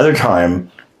 Another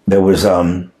time, there was,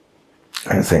 I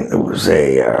think there was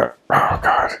oh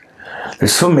God,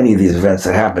 there's so many of these events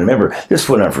that happen. Remember, this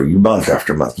went on for month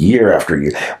after month, year after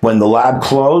year. When the lab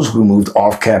closed, we moved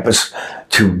off campus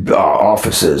to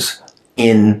offices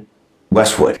in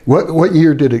Westwood. What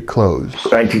year did it close?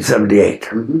 1978.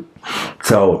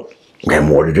 So we had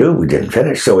more to do. We didn't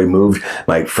finish. So we moved.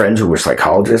 My friends who were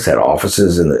psychologists had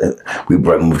offices, and we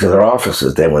moved to their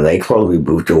offices. Then when they closed, we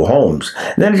moved to homes.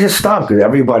 And then it just stopped because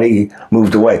everybody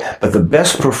moved away. But the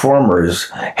best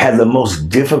performers had the most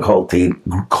difficulty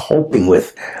coping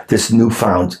with this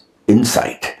newfound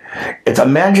insight.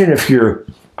 Imagine if you're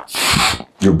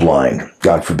blind,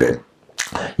 God forbid.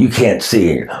 You can't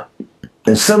see.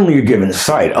 And suddenly you're given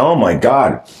sight. Oh my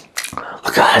God.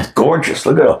 Look at that, it's gorgeous.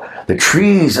 Look at the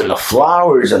trees and the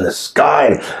flowers and the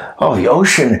sky. Oh, the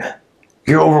ocean.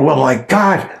 You're overwhelmed. Like,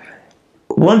 God,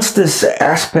 once this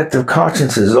aspect of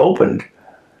conscience is opened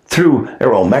through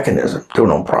their own mechanism,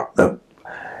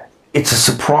 it's a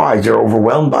surprise. You're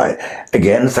overwhelmed by it.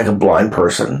 Again, it's like a blind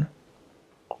person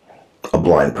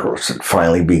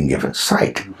finally being given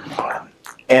sight.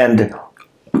 And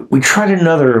we tried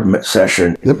another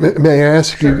session. May I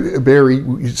ask you,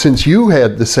 Barry, since you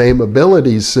had the same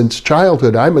abilities since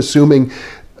childhood, I'm assuming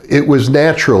it was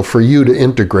natural for you to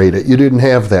integrate it. You didn't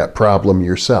have that problem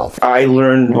yourself. I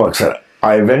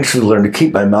eventually learned to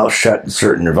keep my mouth shut in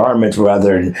certain environments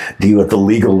rather than deal with the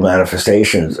legal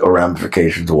manifestations or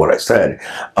ramifications of what I said.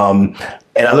 And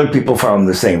other people found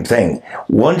the same thing.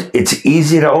 It's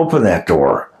easy to open that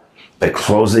door, but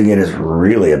closing it is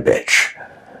really a bitch.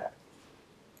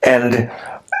 And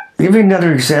I'll give you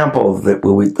another example that the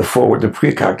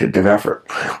precognitive effort.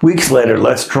 Weeks later,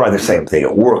 let's try the same thing.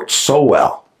 It worked so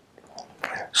well.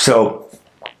 So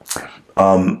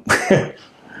we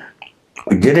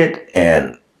did it,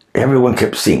 and everyone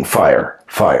kept seeing fire,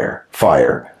 fire,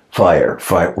 fire, fire,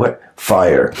 fire. What?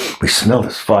 Fire. We smell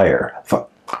this fire. I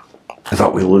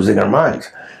thought we were losing our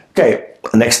minds. Okay,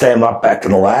 the next day I'm up back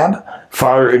in the lab.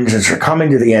 Fire engines are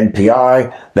coming to the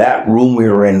NPI. That room we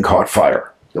were in caught fire.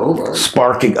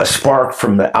 Sparking a spark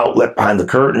from the outlet behind the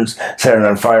curtains, set it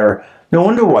on fire. No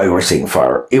wonder why we're seeing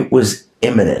fire. It was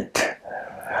imminent.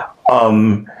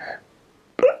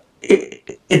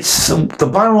 It's the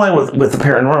bottom line with the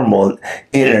paranormal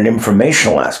in an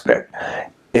informational aspect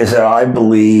is that I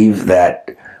believe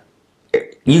that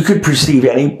you could perceive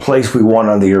any place we want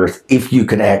on the earth if you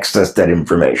can access that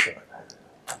information.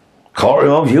 Call it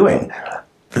remote viewing.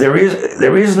 There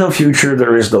is no future,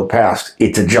 there is no past.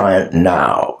 It's a giant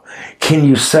now. Can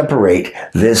you separate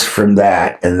this from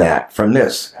that and that from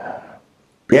this?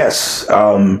 Yes.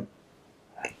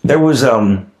 There was,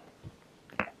 I'm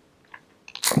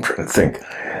trying to think.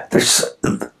 There's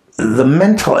the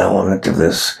mental element of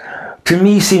this, to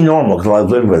me, seemed normal because I've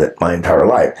lived with it my entire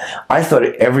life. I thought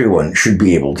everyone should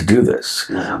be able to do this.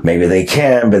 Maybe they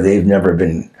can, but they've never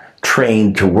been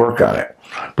trained to work on it.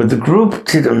 But the group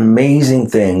did amazing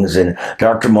things, and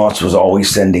Dr. Moss was always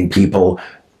sending people,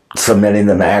 submitting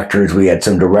them actors. We had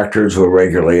some directors who were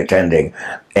regularly attending.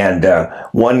 And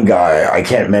one guy, I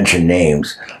can't mention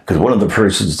names, because one of the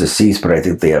persons deceased, but I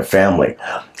think they have family.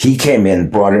 He came in,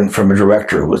 brought in from a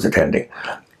director who was attending.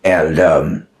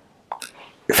 And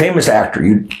famous actor,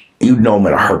 you'd know him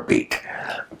in a heartbeat.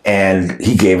 And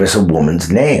he gave us a woman's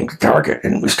name to target.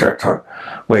 And we start talking,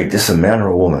 wait, this is a man or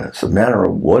a woman? It's a man or a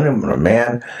woman or a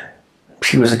man?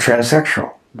 She was a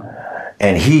transsexual.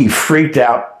 And he freaked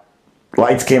out.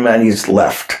 Lights came on, he just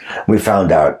left. We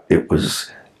found out it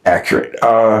was accurate.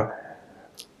 The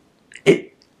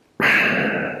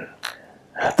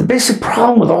basic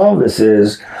problem with all this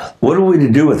is, what are we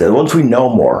to do with it? Once we know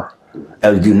more,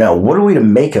 as we do now, what are we to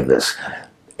make of this?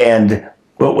 And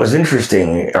what was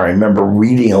interesting, I remember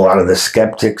reading a lot of the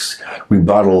skeptics'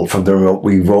 rebuttal from the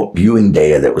remote viewing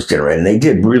data that was generated, and they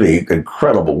did really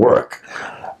incredible work.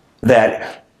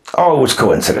 That, it was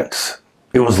coincidence.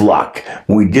 It was luck.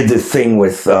 When we did the thing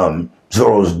with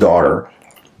Zorro's daughter,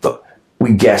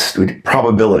 we guessed,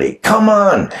 probability. Come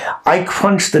on. I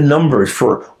crunched the numbers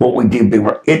for what we did.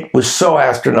 It was so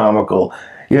astronomical.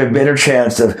 You had a better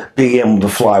chance of being able to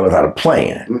fly without a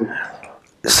plane.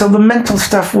 So the mental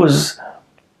stuff was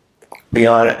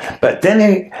beyond it. But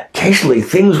then occasionally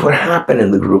things would happen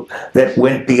in the group that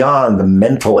went beyond the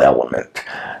mental element,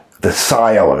 the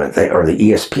psi element, or the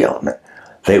ESP element.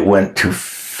 They went to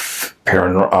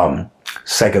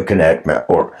psychokinetic.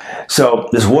 So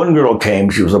this one girl came,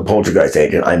 she was a poltergeist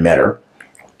agent. I met her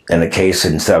in a case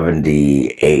in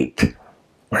 78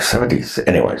 or 70s.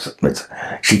 Anyways,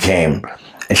 she came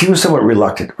and she was somewhat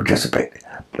reluctant to participate.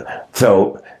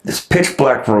 So this pitch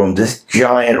black room, this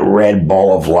giant red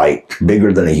ball of light,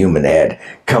 bigger than a human head,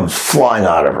 comes flying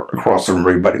out of her across the room.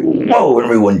 Everybody, whoa,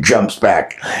 everyone jumps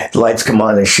back. The lights come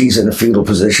on and she's in a fetal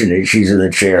position and she's in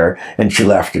the chair and she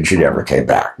left and she never came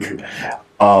back.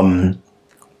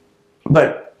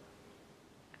 But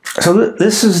so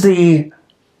this is the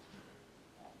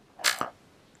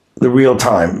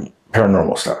real-time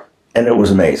paranormal stuff, and it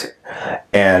was amazing.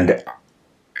 And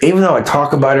even though I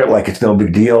talk about it like it's no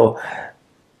big deal,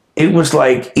 it was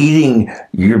like eating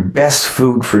your best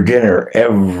food for dinner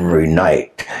every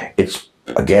night. It's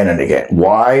again and again.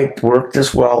 Why it worked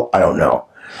this well, I don't know.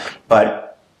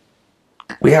 But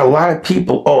we had a lot of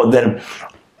people. Oh, and then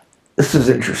this is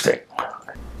interesting.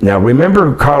 Now, remember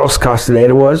who Carlos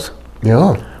Castaneda was?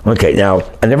 Yeah. Okay, now,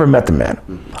 I never met the man.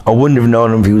 I wouldn't have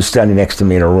known him if he was standing next to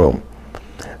me in a room.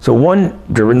 So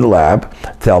during the lab,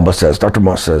 Thelma says, Dr.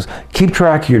 Moss says, keep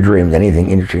track of your dreams,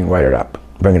 anything interesting, write it up.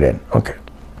 Bring it in. Okay.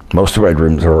 Most of my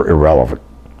dreams are irrelevant.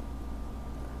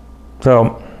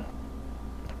 So,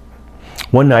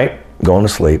 one night, going to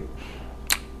sleep,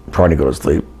 trying to go to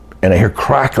sleep, and I hear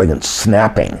crackling and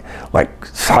snapping, like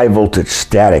high voltage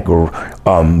static or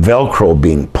Velcro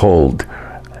being pulled.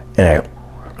 And I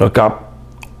look up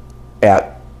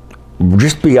at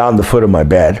just beyond the foot of my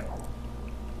bed,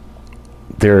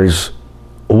 there's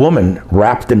a woman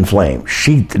wrapped in flames,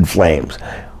 sheathed in flames.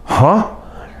 Huh?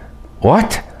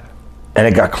 What? And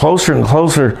it got closer and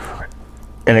closer,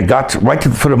 and it got right to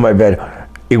the foot of my bed.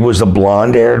 It was a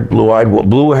blonde-haired,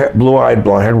 blue-eyed,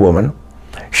 blonde-haired woman.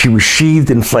 She was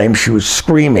sheathed in flames. She was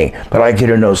screaming, but I could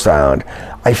hear no sound.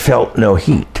 I felt no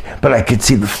heat, but I could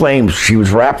see the flames. She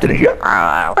was wrapped in it,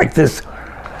 like this.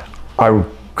 I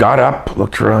got up,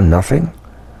 looked around, nothing.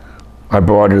 I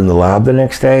brought it in the lab the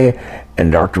next day,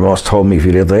 and Dr. Moss told me a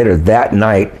few days later, that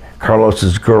night,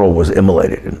 Carlos's girl was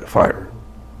immolated in the fire.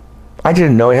 I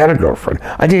didn't know he had a girlfriend.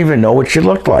 I didn't even know what she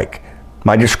looked like.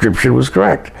 My description was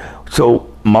correct. So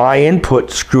my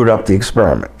input screwed up the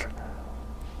experiment.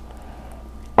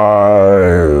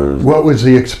 What was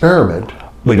the experiment?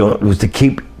 It was to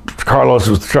keep, Carlos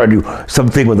was trying to do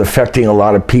something with affecting a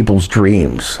lot of people's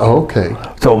dreams. Oh, okay.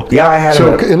 So, yeah, I had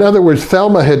So, in other words,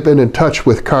 Thelma had been in touch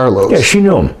with Carlos. Yeah, she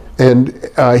knew him. And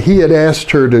he had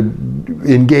asked her to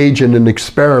engage in an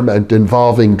experiment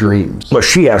involving dreams. Well,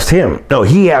 she asked him. No,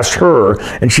 he asked her,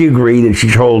 and she agreed, and she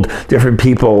told different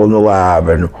people in the lab,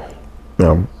 and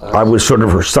I was sort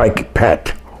of her psychic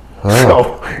pet.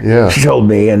 So yeah. She told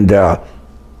me, and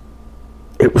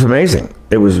it was amazing.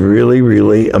 It was really,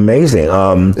 really amazing.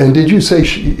 And did you say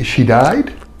she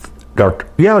died?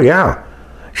 Yeah.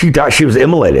 She died. She was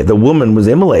immolated. The woman was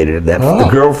immolated. The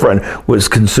girlfriend was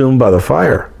consumed by the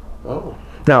fire. Oh.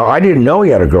 Now, I didn't know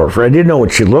he had a girlfriend. I didn't know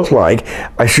what she looked like.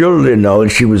 I sure didn't know that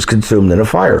she was consumed in a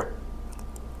fire.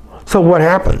 So what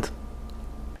happened?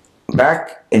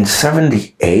 Back in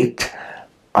 78,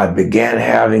 I began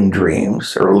having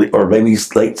dreams, or maybe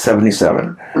late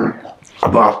 77,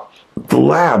 about the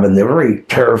lab, and they're very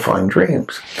terrifying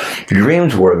dreams. The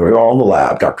dreams were we were all in the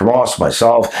lab, Dr. Moss,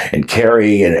 myself, and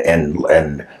Carrie,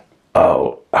 and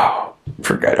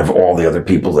forget of all the other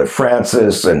people, that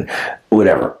Francis and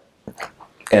whatever.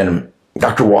 And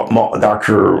Dr.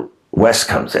 West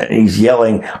comes in, and he's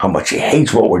yelling how much he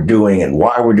hates what we're doing and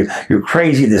why we're doing. You're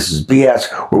crazy. This is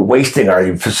BS. We're wasting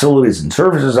our facilities and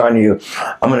services on you.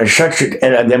 I'm going to shut you.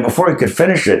 And then before he could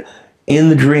finish it, in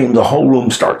the dream, the whole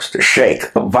room starts to shake,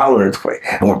 a violent earthquake,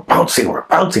 and we're bouncing,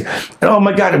 and oh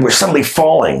my God, we're suddenly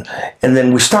falling, and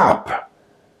then we stop.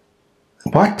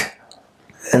 What?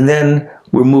 And then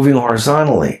we're moving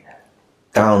horizontally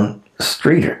down the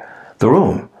street, the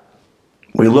room.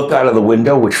 We look out of the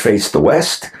window, which faced the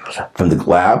west from the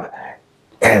lab,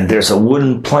 and there's a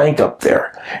wooden plank up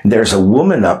there. There's a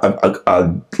woman up,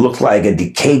 looked like a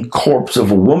decayed corpse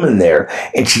of a woman there,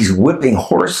 and she's whipping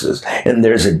horses. And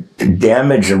there's a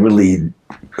damaged, a really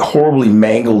horribly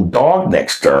mangled dog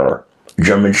next to her,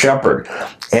 German Shepherd,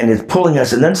 and it's pulling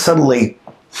us. And then suddenly,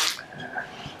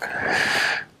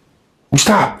 we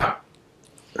stop.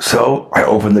 So I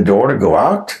open the door to go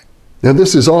out, Now,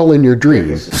 this is all in your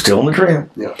dream. Still in the dream.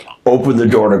 Yeah. Open the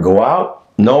door to go out.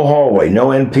 No hallway, no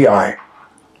NPI.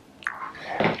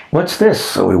 What's this?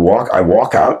 So I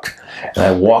walk out, and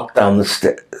I walk down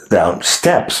down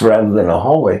steps rather than a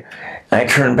hallway. And I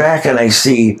turn back, and I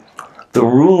see the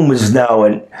room is now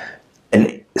an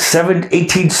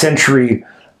 18th century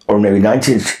or maybe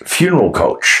 19th funeral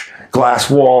coach. Glass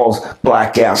walls,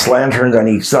 black gas lanterns on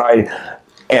each side,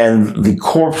 and the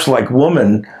corpse-like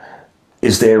woman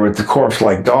is there with the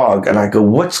corpse-like dog. And I go,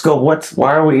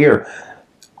 why are we here?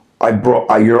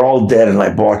 You're all dead, and I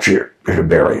brought you here to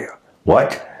bury you.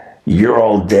 What? You're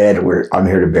all dead. I'm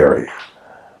here to bury you.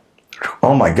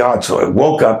 Oh my God! So I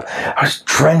woke up. I was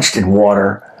drenched in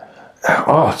water.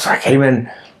 Oh, so I came in.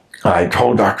 I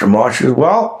told Dr. Moss, she goes,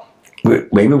 well,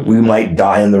 maybe we might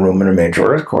die in the room in a major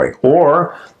earthquake,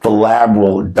 or the lab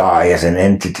will die as an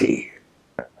entity.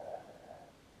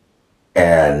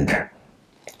 And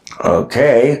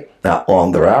okay, not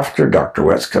long thereafter, Dr.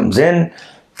 West comes in.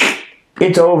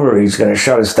 It's over. He's going to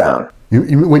shut us down.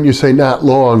 When you say not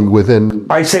long, within...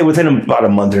 I'd say within about a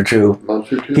month or two.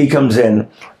 He comes in,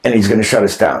 and he's going to shut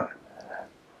us down.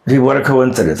 See, what a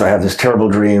coincidence. I have this terrible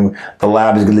dream. The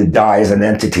lab is going to die as an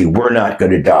entity. We're not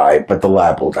going to die, but the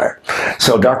lab will die.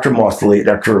 So Dr.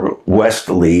 West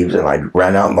leaves, and I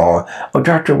ran out in the hall. Oh,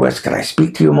 Dr. West, can I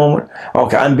speak to you a moment?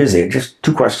 Okay, I'm busy. Just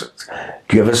 2 questions.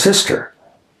 Do you have a sister?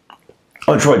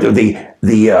 Oh, Troy,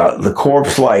 the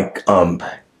corpse-like...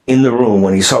 in the room,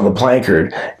 when he saw the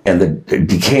placard and the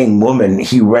decaying woman,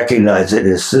 he recognized it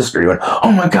as his sister. He went,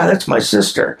 oh my God, that's my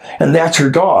sister. And that's her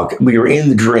dog. We were in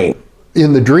the dream.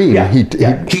 In the dream?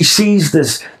 Yeah. He sees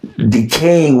this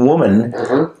decaying woman.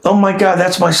 Oh my God,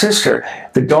 that's my sister.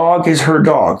 The dog is her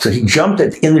dog. So he jumped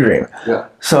it in the dream. Yeah.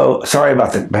 So sorry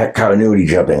about the continuity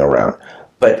jumping around.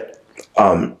 But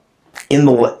in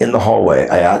the hallway,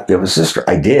 I asked, do you have a sister?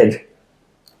 I did.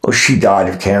 Oh, she died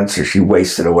of cancer. She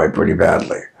wasted away pretty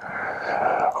badly.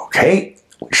 Okay,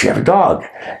 she had a dog.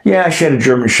 Yeah, she had a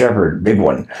German Shepherd, big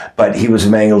one, but he was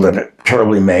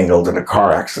terribly mangled in a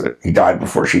car accident. He died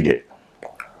before she did.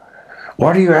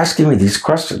 Why are you asking me these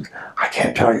questions? I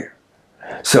can't tell you.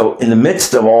 So in the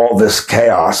midst of all this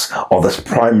chaos, all this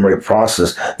primary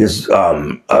process, this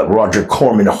Roger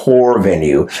Corman horror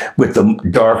venue with the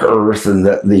dark earth and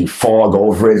the fog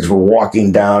over it as we're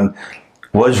walking down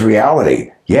was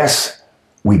reality. Yes.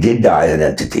 We did die as an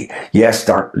entity. Yes,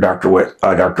 Dr.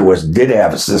 West did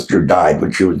have a sister who died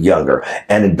when she was younger,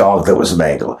 and a dog that was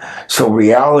mangled. So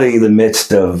reality in the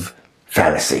midst of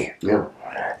fantasy. Yeah.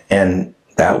 And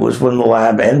that was when the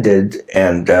lab ended.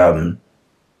 And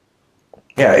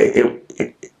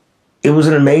it was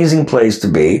an amazing place to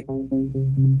be.